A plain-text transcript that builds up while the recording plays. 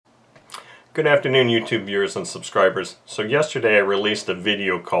Good afternoon, YouTube viewers and subscribers. So yesterday I released a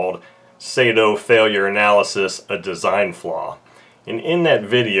video called Saito Failure Analysis, a Design Flaw. And in that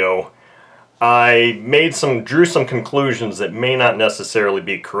video I drew some conclusions that may not necessarily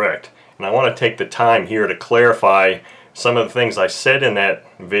be correct. And I want to take the time here to clarify some of the things I said in that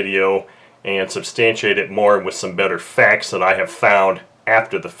video and substantiate it more with some better facts that I have found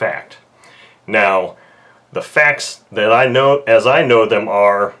after the fact. Now, the facts that I know as I know them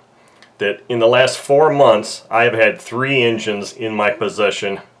are that in the last 4 months I have had 3 engines in my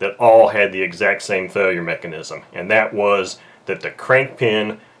possession that all had the exact same failure mechanism, and that was that the crank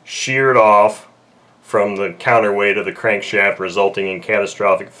pin sheared off from the counterweight of the crankshaft, resulting in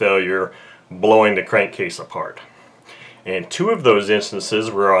catastrophic failure, blowing the crankcase apart. And 2 of those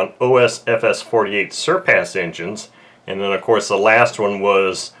instances were on OS FS48 Surpass engines, and then of course the last one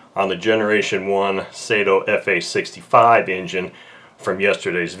was on the Generation 1 Saito FA65 engine from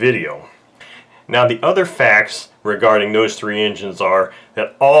yesterday's video. Now, the other facts regarding those 3 engines are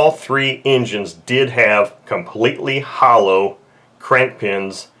that all 3 engines did have completely hollow crank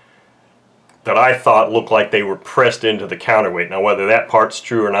pins that I thought looked like they were pressed into the counterweight. Now, whether that part's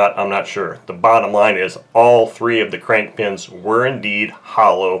true or not, I'm not sure. The bottom line is all 3 of the crank pins were indeed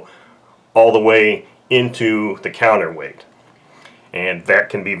hollow all the way into the counterweight. And that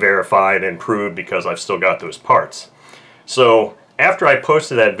can be verified and proved because I've still got those parts. So after I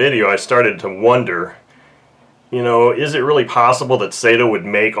posted that video, I started to wonder, is it really possible that Saito would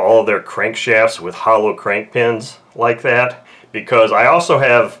make all of their crankshafts with hollow crank pins like that? Because I also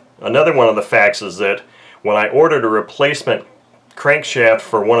have another one of the facts is that when I ordered a replacement crankshaft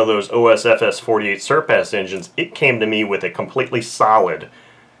for one of those OS FS48 Surpass engines, it came to me with a completely solid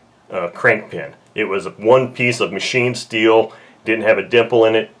crank pin. It was one piece of machined steel, didn't have a dimple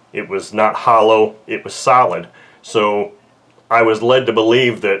in it, it was not hollow, it was solid. So I was led to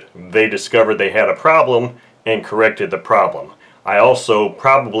believe that they discovered they had a problem and corrected the problem. I also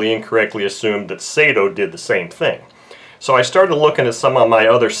probably incorrectly assumed that Saito did the same thing. So I started looking at some of my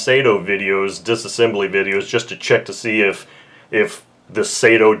other Saito videos, disassembly videos, just to check to see if the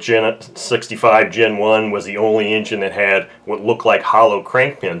Saito Gen 65 Gen 1 was the only engine that had what looked like hollow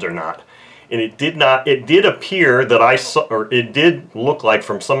crank pins or not. And it did not. It did appear that I saw, or it did look like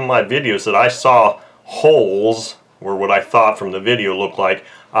from some of my videos that I saw holes, or what I thought from the video looked like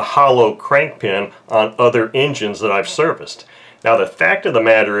a hollow crank pin on other engines that I've serviced. Now, the fact of the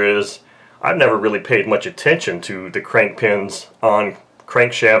matter is I've never really paid much attention to the crank pins on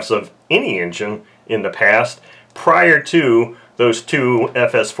crankshafts of any engine in the past prior to those 2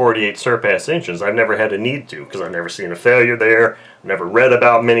 FS48 Surpass engines. I've never had a need to, because I've never seen a failure there, never read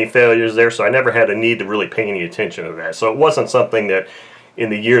about many failures there, so I never had a need to really pay any attention to that. So it wasn't something that in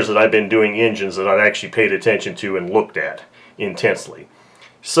the years that I've been doing engines that I've actually paid attention to and looked at intensely.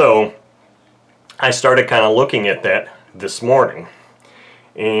 So I started kind of looking at that this morning,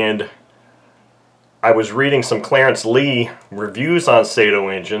 and I was reading some Clarence Lee reviews on Saito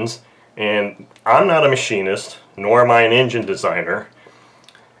engines, and I'm not a machinist, nor am I an engine designer,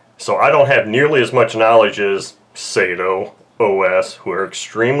 so I don't have nearly as much knowledge as Saito, OS, who are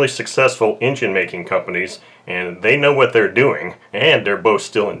extremely successful engine making companies, and they know what they're doing, and they're both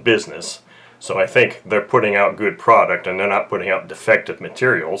still in business. So I think they're putting out good product and they're not putting out defective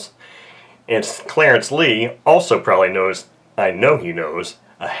materials. And Clarence Lee also probably knows, I know he knows,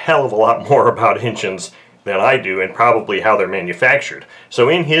 a hell of a lot more about engines than I do, and probably how they're manufactured. So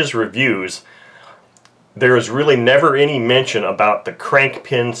in his reviews, there is really never any mention about the crank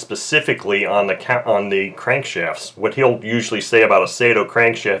pin specifically on the crankshafts. What he'll usually say about a Saito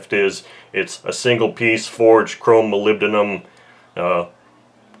crankshaft is it's a single piece forged chrome molybdenum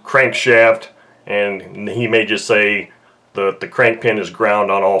crankshaft, and he may just say the crank pin is ground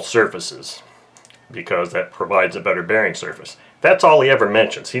on all surfaces because that provides a better bearing surface. That's all he ever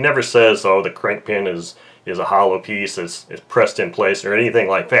mentions. He never says, oh, the crank pin is a hollow piece, it's pressed in place, or anything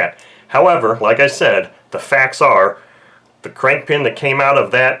like that. However, like I said, the facts are the crank pin that came out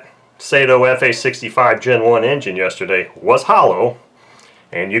of that Saito FA65 Gen 1 engine yesterday was hollow,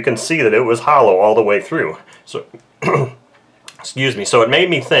 and you can see that it was hollow all the way through. So, excuse me, so it made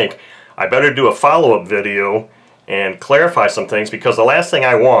me think I better do a follow-up video and clarify some things, because the last thing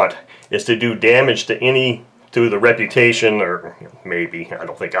I want is to do damage to the reputation, or maybe, I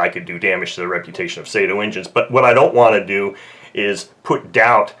don't think I could do damage to the reputation of Saito engines, but what I don't want to do is put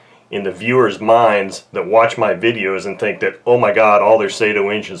doubt in the viewers' minds that watch my videos and think that, oh my god, all their Saito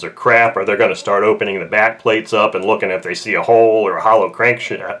engines are crap, or they're going to start opening the back plates up and looking if they see a hole or a hollow crank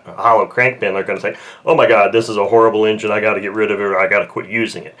pin, they're going to say, oh my god, this is a horrible engine, I got to get rid of it, or I got to quit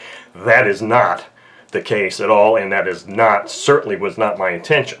using it. That is not the case at all, and that is not, certainly was not my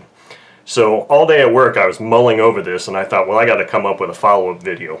intention. So all day at work I was mulling over this, and I thought, well, I got to come up with a follow-up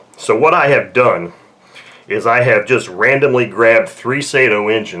video. So what I have done is I have just randomly grabbed 3 Saito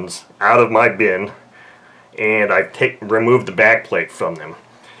engines out of my bin, and I've removed the backplate from them.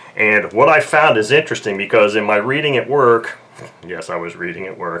 And what I found is interesting, because in my reading at work, yes, I was reading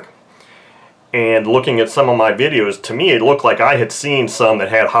at work, and looking at some of my videos, to me it looked like I had seen some that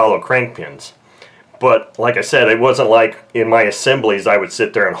had hollow crank pins. But like I said, it wasn't like in my assemblies I would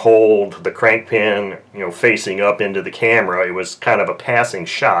sit there and hold the crank pin, facing up into the camera. It was kind of a passing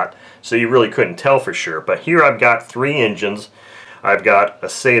shot, so you really couldn't tell for sure. But here I've got 3 engines. I've got a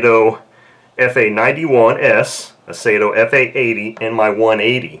Saito FA91S, a Saito FA80, and my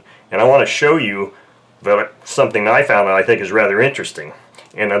 180. And I want to show you that something I found that I think is rather interesting,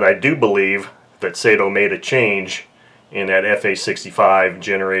 and that I do believe that Saito made a change in that FA65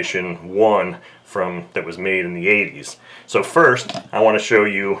 Generation 1 that was made in the 80s. So first, I want to show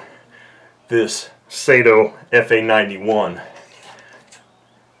you this Saito FA91.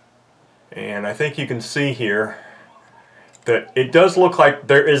 And I think you can see here that it does look like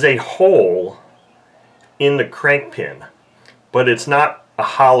there is a hole in the crank pin, but it's not a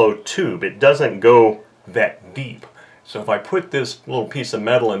hollow tube. It doesn't go that deep. So if I put this little piece of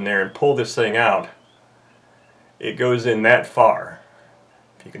metal in there and pull this thing out, it goes in that far,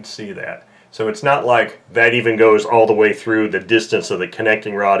 if you can see that. So it's not like that even goes all the way through the distance of the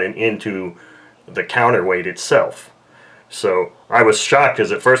connecting rod and into the counterweight itself. So I was shocked,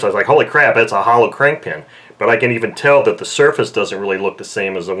 because at first I was like, holy crap, that's a hollow crank pin. But I can even tell that the surface doesn't really look the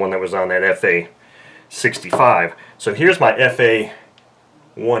same as the one that was on that FA65. So here's my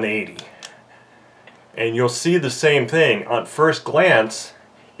FA180. And you'll see the same thing. On first glance,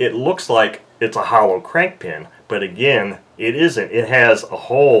 it looks like it's a hollow crank pin. But again, it isn't. It has a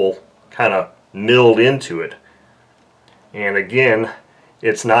hole kind of milled into it. And again,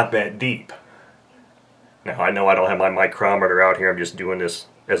 it's not that deep. Now, I know I don't have my micrometer out here. I'm just doing this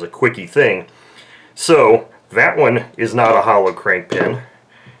as a quickie thing. So that one is not a hollow crank pin.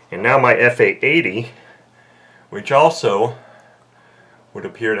 And now my FA80, which also would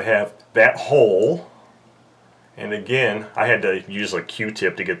appear to have that hole. And again, I had to use a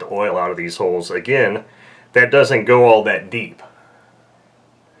Q-tip to get the oil out of these holes. Again, that doesn't go all that deep.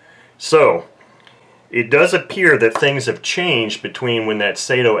 So it does appear that things have changed between when that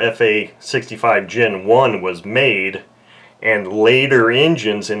Saito FA65 Gen 1 was made and later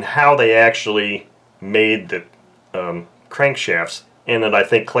engines, and how they actually made the crankshafts. And that I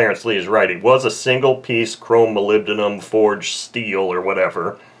think Clarence Lee is right. It was a single piece chrome molybdenum forged steel or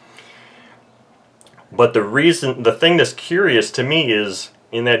whatever. But the thing that's curious to me is,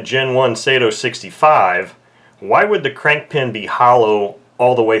 in that Gen 1 Saito 65, why would the crank pin be hollow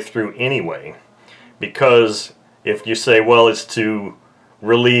all the way through anyway? Because if you say, well, it's to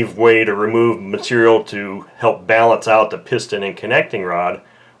relieve weight or remove material to help balance out the piston and connecting rod,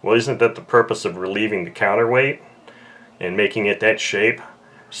 well, isn't that the purpose of relieving the counterweight and making it that shape?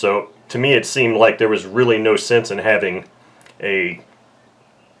 So to me it seemed like there was really no sense in having a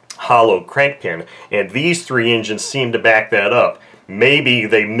hollow crank pin, and these 3 engines seem to back that up. Maybe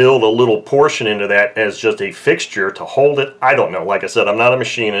they milled a little portion into that as just a fixture to hold it. I don't know. Like I said, I'm not a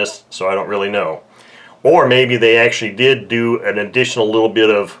machinist, so I don't really know. Or maybe they actually did do an additional little bit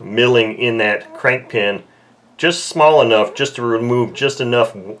of milling in that crank pin, just small enough just to remove just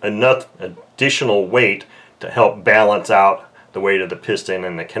enough additional weight to help balance out the weight of the piston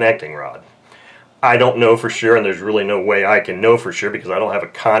and the connecting rod. I don't know for sure, and there's really no way I can know for sure, because I don't have a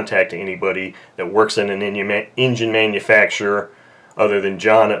contact to anybody that works in an engine manufacturer other than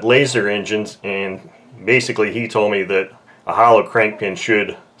John at Laser Engines, and basically he told me that a hollow crank pin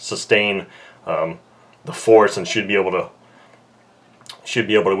should sustain the force and should be able to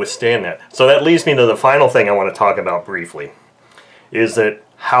withstand that. So that leads me to the final thing I want to talk about briefly, is that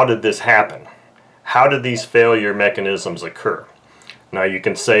how did this happen? How did these failure mechanisms occur? Now you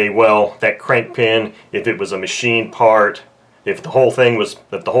can say, well, that crank pin, if it was a machined part, if the whole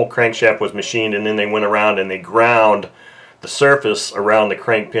crankshaft was machined and then they went around and they ground the surface around the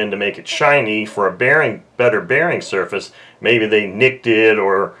crank pin to make it shiny for a better bearing surface, maybe they nicked it,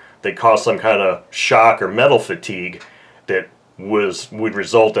 or they caused some kind of shock or metal fatigue that would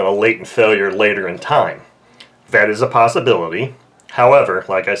result in a latent failure later in time. That is a possibility. However,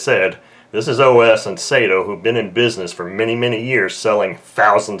 like I said, this is OS and Saito, who've been in business for many, many years, selling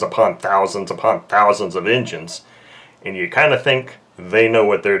thousands upon thousands upon thousands of engines, and you kind of think they know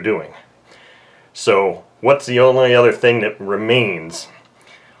what they're doing. So what's the only other thing that remains?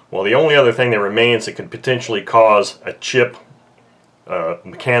 Well, the only other thing that remains that could potentially cause a chip,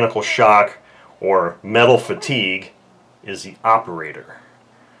 mechanical shock, or metal fatigue is the operator.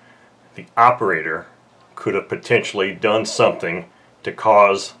 the operator could have potentially done something to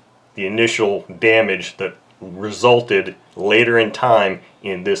cause the initial damage that resulted later in time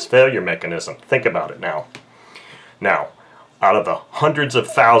in this failure mechanism. Think about it now. Now, out of the hundreds of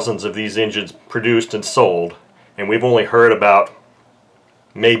thousands of these engines produced and sold, and we've only heard about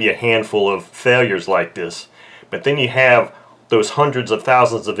maybe a handful of failures like this, but then you have those hundreds of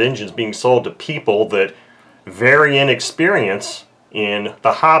thousands of engines being sold to people that vary in experience in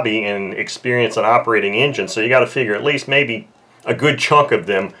the hobby and experience in operating engines. So you got to figure at least maybe a good chunk of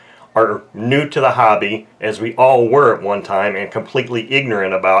them are new to the hobby, as we all were at one time, and completely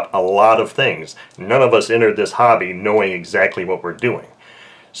ignorant about a lot of things. None of us entered this hobby knowing exactly what we're doing.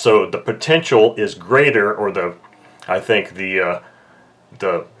 So the potential is greater, or I think the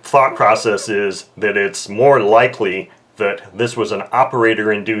thought process is that it's more likely that this was an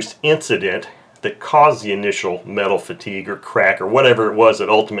operator-induced incident that caused the initial metal fatigue or crack or whatever it was that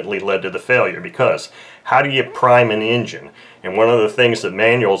ultimately led to the failure. Because how do you prime an engine? And one of the things that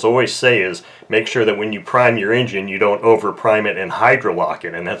manuals always say is make sure that when you prime your engine you don't over prime it and hydrolock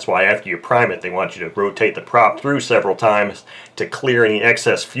it, and that's why after you prime it they want you to rotate the prop through several times to clear any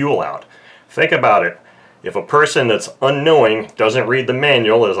excess fuel out. Think about it. If a person that's unknowing, doesn't read the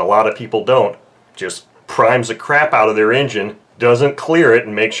manual, as a lot of people don't, just primes the crap out of their engine, doesn't clear it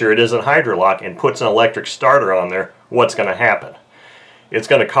and make sure it isn't hydrolock, and puts an electric starter on there, what's going to happen? It's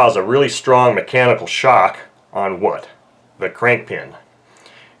going to cause a really strong mechanical shock on what? The crank pin.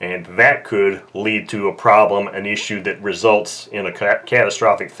 And that could lead to a problem, an issue that results in a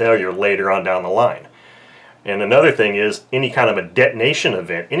catastrophic failure later on down the line. And another thing is any kind of a detonation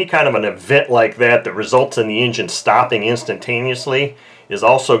event, any kind of an event like that that results in the engine stopping instantaneously is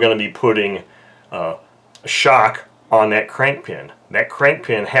also going to be putting a shock on that crank pin. That crank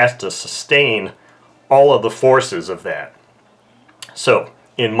pin has to sustain all of the forces of that. So,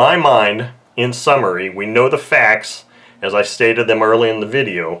 in my mind, in summary, we know the facts as I stated them early in the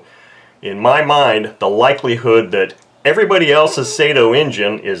video. In my mind, the likelihood that everybody else's Saito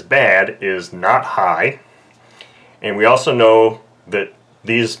engine is bad is not high. And we also know that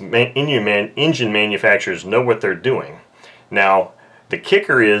these engine manufacturers know what they're doing. Now, the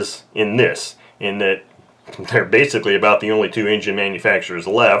kicker is in that they're basically about the only two engine manufacturers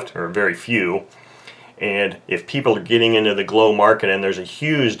left, or very few. And if people are getting into the glow market and there's a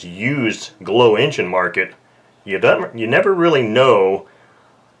huge used glow engine market, you never really know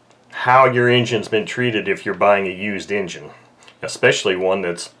how your engine's been treated if you're buying a used engine, especially one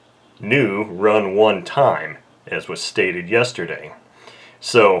that's new, run one time, as was stated yesterday.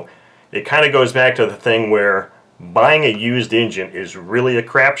 So it kind of goes back to the thing where buying a used engine is really a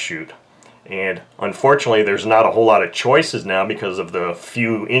crapshoot. And unfortunately there's not a whole lot of choices now because of the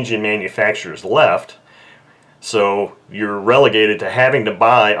few engine manufacturers left. So you're relegated to having to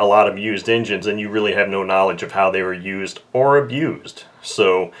buy a lot of used engines, and you really have no knowledge of how they were used or abused.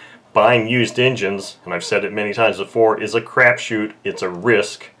 So buying used engines, and I've said it many times before, is a crapshoot. It's a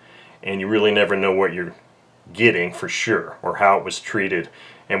risk, and you really never know what you're getting for sure, or how it was treated.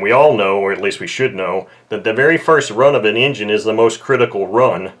 And we all know, or at least we should know, that the very first run of an engine is the most critical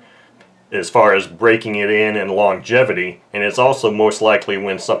run as far as breaking it in and longevity, and it's also most likely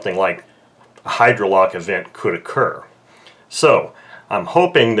when something like a hydrolock event could occur. So I'm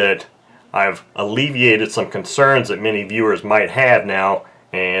hoping that I've alleviated some concerns that many viewers might have now,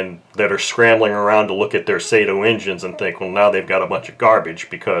 and that are scrambling around to look at their Saito engines and think, well, now they've got a bunch of garbage,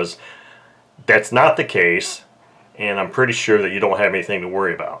 because that's not the case, and I'm pretty sure that you don't have anything to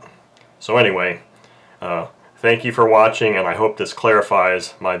worry about. So anyway, thank you for watching, and I hope this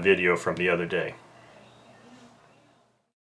clarifies my video from the other day.